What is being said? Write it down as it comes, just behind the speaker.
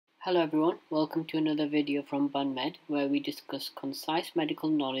Hello everyone, welcome to another video from BunMed where we discuss concise medical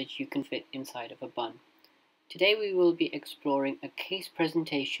knowledge you can fit inside of a bun. Today we will be exploring a case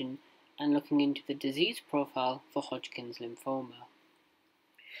presentation and looking into the disease profile for Hodgkin's lymphoma.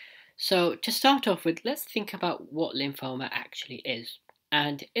 So to start off with, let's think about what lymphoma actually is.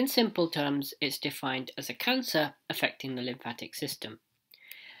 And in simple terms, it's defined as a cancer affecting the lymphatic system.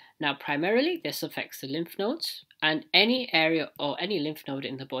 Now, primarily, this affects the lymph nodes, and any area or any lymph node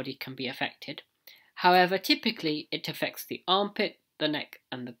in the body can be affected. However, typically, it affects the armpit, the neck,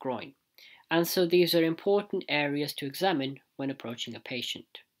 and the groin. And so these are important areas to examine when approaching a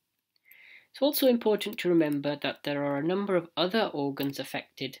patient. It's also important to remember that there are a number of other organs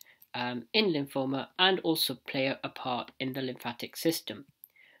affected in lymphoma and also play a part in the lymphatic system.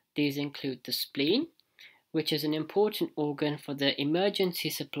 These include the spleen, which is an important organ for the emergency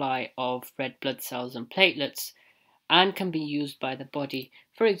supply of red blood cells and platelets and can be used by the body,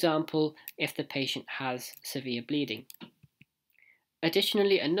 for example, if the patient has severe bleeding.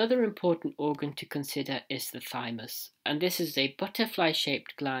 Additionally, another important organ to consider is the thymus, and this is a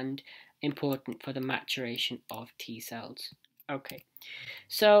butterfly-shaped gland important for the maturation of T cells. Okay,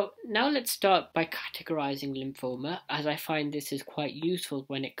 so now let's start by categorizing lymphoma, as I find this is quite useful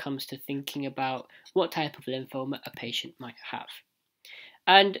when it comes to thinking about what type of lymphoma a patient might have.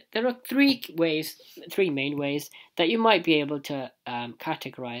 And there are three main ways that you might be able to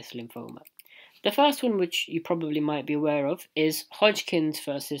categorize lymphoma. The first one, which you probably might be aware of, is Hodgkin's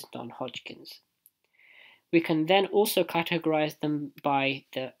versus non-Hodgkin's. We can then also categorize them by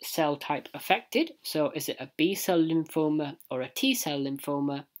the cell type affected. So is it a B-cell lymphoma or a T-cell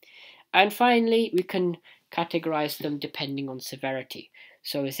lymphoma? And finally, we can categorize them depending on severity.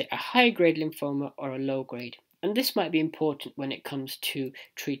 So is it a high-grade lymphoma or a low-grade? And this might be important when it comes to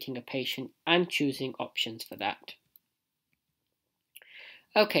treating a patient and choosing options for that.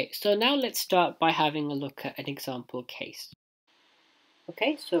 Okay, so now let's start by having a look at an example case.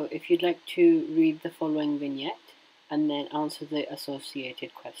 Okay, so if you'd like to read the following vignette and then answer the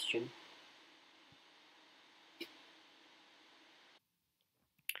associated question.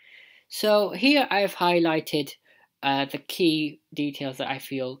 So here I've highlighted the key details that I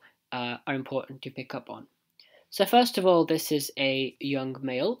feel are important to pick up on. So first of all, this is a young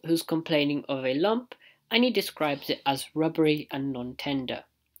male who's complaining of a lump, and he describes it as rubbery and non-tender.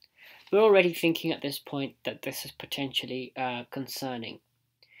 We're already thinking at this point that this is potentially concerning.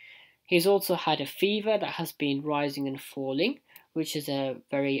 He's also had a fever that has been rising and falling, which is a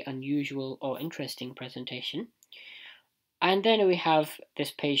very unusual or interesting presentation. And then we have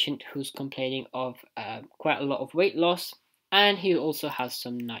this patient who's complaining of quite a lot of weight loss, and he also has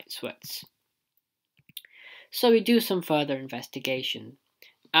some night sweats. So we do some further investigation,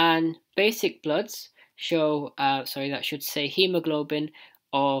 and basic bloods show, that should say hemoglobin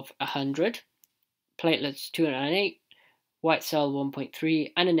of 100, platelets 208, white cell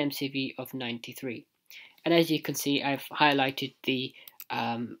 1.3, and an MCV of 93. And as you can see, I've highlighted the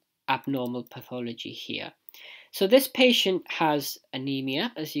abnormal pathology here. So this patient has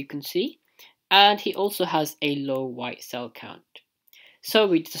anemia, as you can see, and he also has a low white cell count. So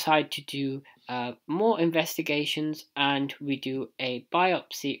we decide to do more investigations, and we do a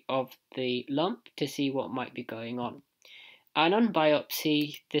biopsy of the lump to see what might be going on. And on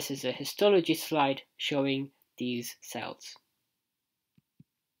biopsy, this is a histology slide showing these cells.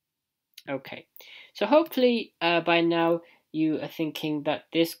 Okay, so hopefully by now you are thinking that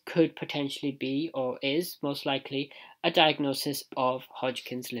this could potentially be, or is most likely, a diagnosis of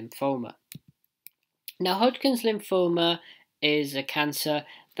Hodgkin's lymphoma. Now, Hodgkin's lymphoma is a cancer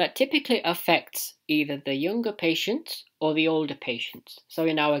that typically affects either the younger patients or the older patients. So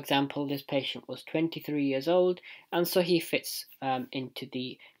in our example, this patient was 23 years old, and so he fits into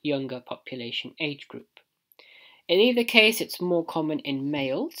the younger population age group. In either case, it's more common in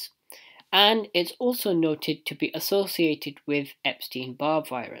males, and it's also noted to be associated with Epstein-Barr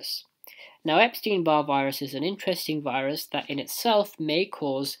virus. Now, Epstein-Barr virus is an interesting virus that in itself may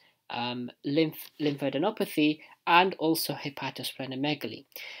cause lymphadenopathy and also hepatosplenomegaly.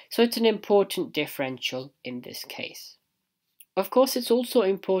 So it's an important differential in this case. Of course, it's also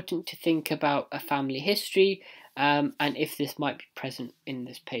important to think about a family history and if this might be present in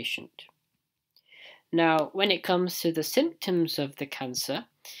this patient. Now, when it comes to the symptoms of the cancer,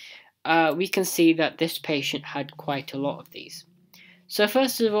 we can see that this patient had quite a lot of these. So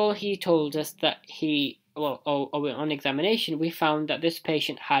first of all, he told us that on examination, we found that this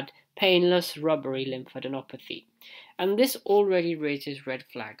patient had painless rubbery lymphadenopathy. And this already raises red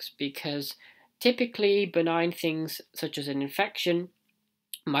flags because typically benign things such as an infection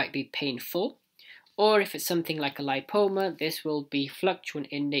might be painful, Or if it's something like a lipoma, this will be fluctuant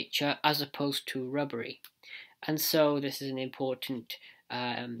in nature as opposed to rubbery. And so this is an important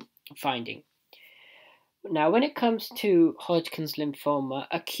finding. Now, when it comes to Hodgkin's lymphoma,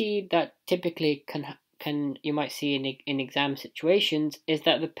 a key that typically can you might see in exam situations is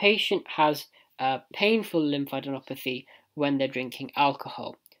that the patient has painful lymphadenopathy when they're drinking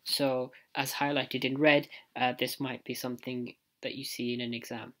alcohol. So, as highlighted in red, this might be something that you see in an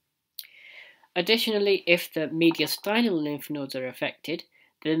exam. Additionally, if the mediastinal lymph nodes are affected,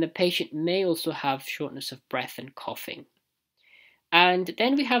 then the patient may also have shortness of breath and coughing. And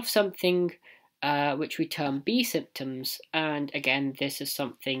then we have something which we term B symptoms, and again, this is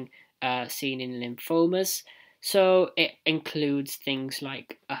something seen in lymphomas. So it includes things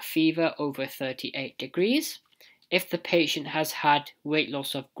like a fever over 38 degrees, if the patient has had weight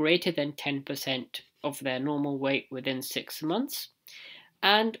loss of greater than 10% of their normal weight within 6 months,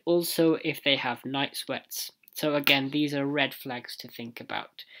 and also if they have night sweats. So again, these are red flags to think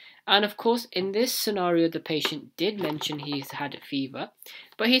about. And of course, in this scenario, the patient did mention he's had a fever,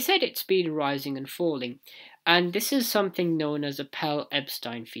 but he said it's been rising and falling. And this is something known as a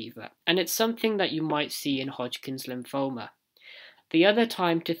Pell-Epstein fever, and it's something that you might see in Hodgkin's lymphoma. The other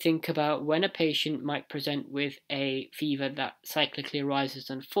time to think about when a patient might present with a fever that cyclically rises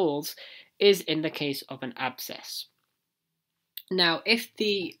and falls is in the case of an abscess. Now, if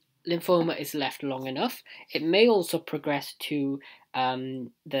the lymphoma is left long enough, it may also progress to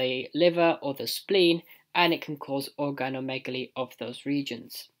the liver or the spleen, and it can cause organomegaly of those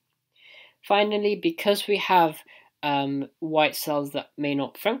regions. Finally, because we have white cells that may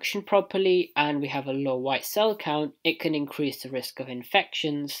not function properly and we have a low white cell count, it can increase the risk of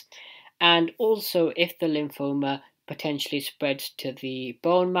infections. And also, if the lymphoma potentially spreads to the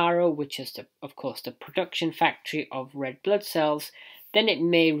bone marrow, which is, of course, the production factory of red blood cells, then it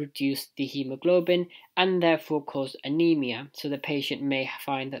may reduce the hemoglobin and therefore cause anemia. So the patient may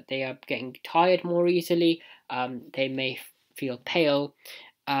find that they are getting tired more easily, they may feel pale,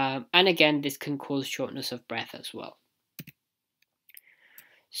 and again, this can cause shortness of breath as well.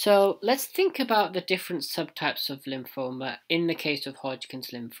 So let's think about the different subtypes of lymphoma in the case of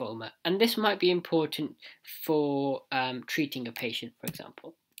Hodgkin's lymphoma, and this might be important for treating a patient, for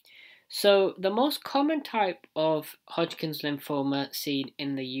example. So the most common type of Hodgkin's lymphoma seen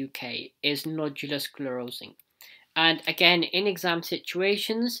in the UK is nodular sclerosing. And again, in exam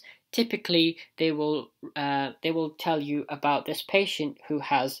situations, typically they will tell you about this patient who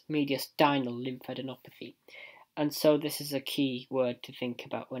has mediastinal lymphadenopathy. And so this is a key word to think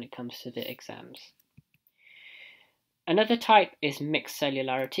about when it comes to the exams. Another type is mixed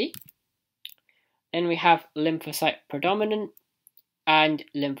cellularity. Then we have lymphocyte predominant and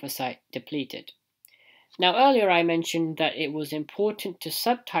lymphocyte depleted. Now, earlier I mentioned that it was important to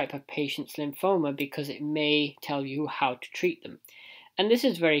subtype a patient's lymphoma because it may tell you how to treat them. And this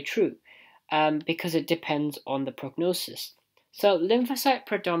is very true because it depends on the prognosis. So lymphocyte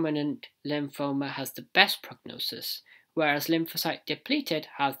predominant lymphoma has the best prognosis, whereas lymphocyte depleted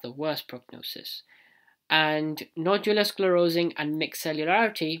has the worst prognosis. And nodular sclerosing and mixed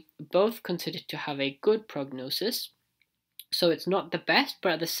cellularity both considered to have a good prognosis. So it's not the best,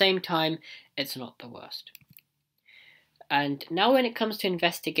 but at the same time, it's not the worst. And now when it comes to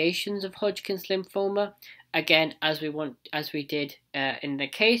investigations of Hodgkin's lymphoma, again, as we did in the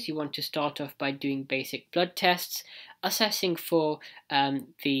case, you want to start off by doing basic blood tests, assessing for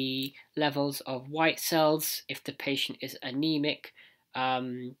the levels of white cells, if the patient is anemic.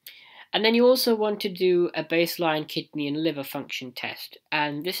 And then you also want to do a baseline kidney and liver function test.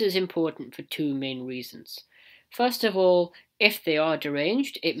 And this is important for two main reasons. First of all, if they are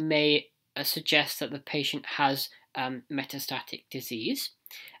deranged, it may suggest that the patient has metastatic disease.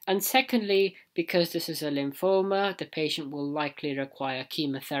 And secondly, because this is a lymphoma, the patient will likely require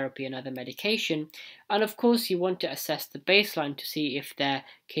chemotherapy and other medication. And of course, you want to assess the baseline to see if their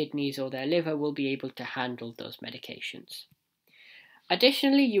kidneys or their liver will be able to handle those medications.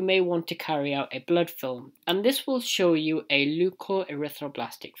 Additionally, you may want to carry out a blood film, and this will show you a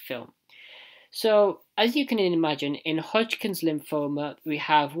leukoerythroblastic film. So, as you can imagine, in Hodgkin's lymphoma, we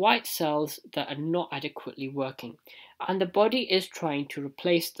have white cells that are not adequately working, and the body is trying to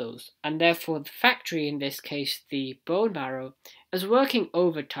replace those, and therefore the factory, in this case the bone marrow, is working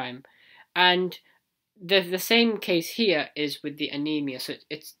overtime. And the same case here is with the anemia, so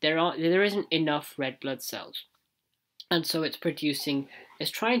there isn't enough red blood cells, and so it's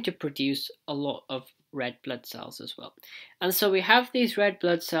trying to produce a lot of red blood cells as well. And so we have these red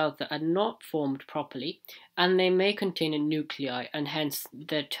blood cells that are not formed properly, and they may contain a nuclei, and hence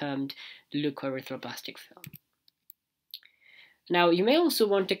they're termed leukoerythroblastic film. Now, you may also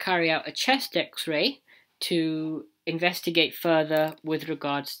want to carry out a chest x-ray to investigate further with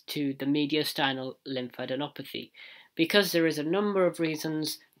regards to the mediastinal lymphadenopathy, because there is a number of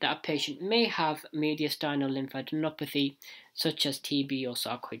reasons that a patient may have mediastinal lymphadenopathy, such as TB or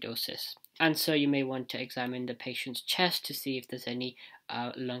sarcoidosis. And so you may want to examine the patient's chest to see if there's any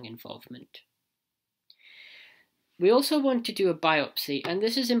lung involvement. We also want to do a biopsy, and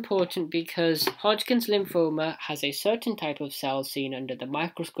this is important because Hodgkin's lymphoma has a certain type of cell seen under the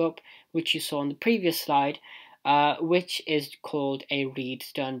microscope, which you saw on the previous slide, which is called a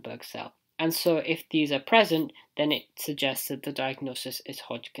Reed-Sternberg cell. And so if these are present, then it suggests that the diagnosis is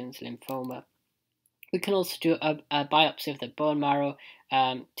Hodgkin's lymphoma. We can also do a biopsy of the bone marrow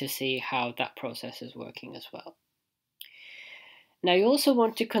to see how that process is working as well. Now, you also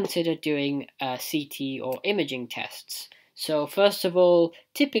want to consider doing CT or imaging tests. So first of all,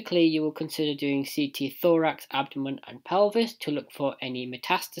 typically you will consider doing CT thorax, abdomen and pelvis to look for any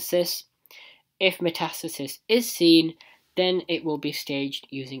metastasis. If metastasis is seen, then it will be staged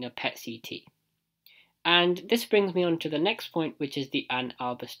using a PET CT. And this brings me on to the next point, which is the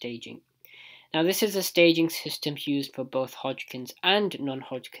Arbor staging. Now, this is a staging system used for both Hodgkin's and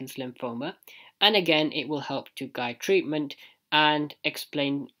non-Hodgkin's lymphoma, and again, it will help to guide treatment and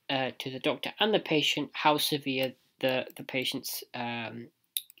explain to the doctor and the patient how severe the patient's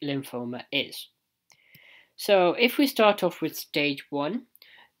lymphoma is. So if we start off with stage 1,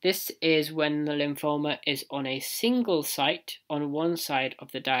 this is when the lymphoma is on a single site on one side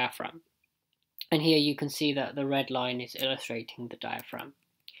of the diaphragm. And here you can see that the red line is illustrating the diaphragm.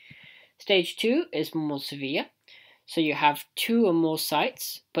 Stage 2 is more severe. So you have 2 or more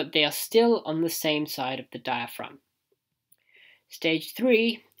sites, but they are still on the same side of the diaphragm. Stage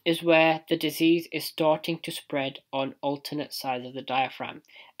 3 is where the disease is starting to spread on alternate sides of the diaphragm.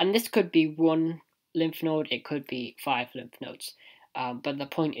 And this could be 1 lymph node, it could be 5 lymph nodes. But the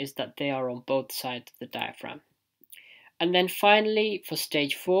point is that they are on both sides of the diaphragm. And then finally, for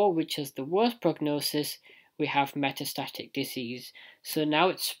stage 4, which is the worst prognosis, we have metastatic disease. So now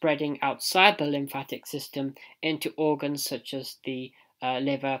it's spreading outside the lymphatic system into organs such as the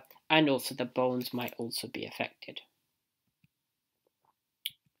liver, and also the bones might also be affected.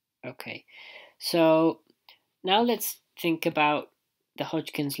 Okay, so now let's think about the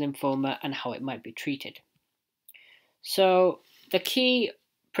Hodgkin's lymphoma and how it might be treated. So the key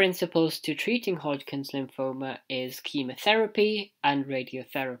principles to treating Hodgkin's lymphoma is chemotherapy and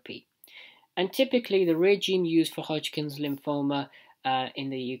radiotherapy. And typically the regime used for Hodgkin's lymphoma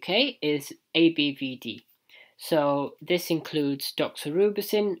in the UK is ABVD. So this includes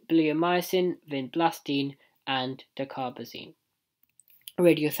doxorubicin, bleomycin, vinblastine, and dacarbazine.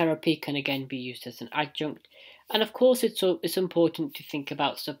 Radiotherapy can again be used as an adjunct, and of course it's important to think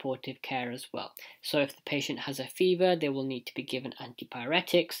about supportive care as well. So if the patient has a fever, they will need to be given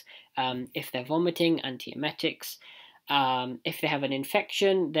antipyretics. If they're vomiting, antiemetics. If they have an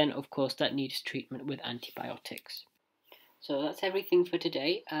infection, then of course that needs treatment with antibiotics. So that's everything for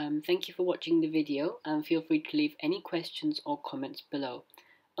today. Thank you for watching the video, and feel free to leave any questions or comments below.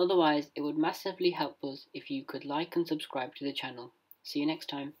 Otherwise, it would massively help us if you could like and subscribe to the channel. See you next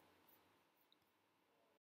time.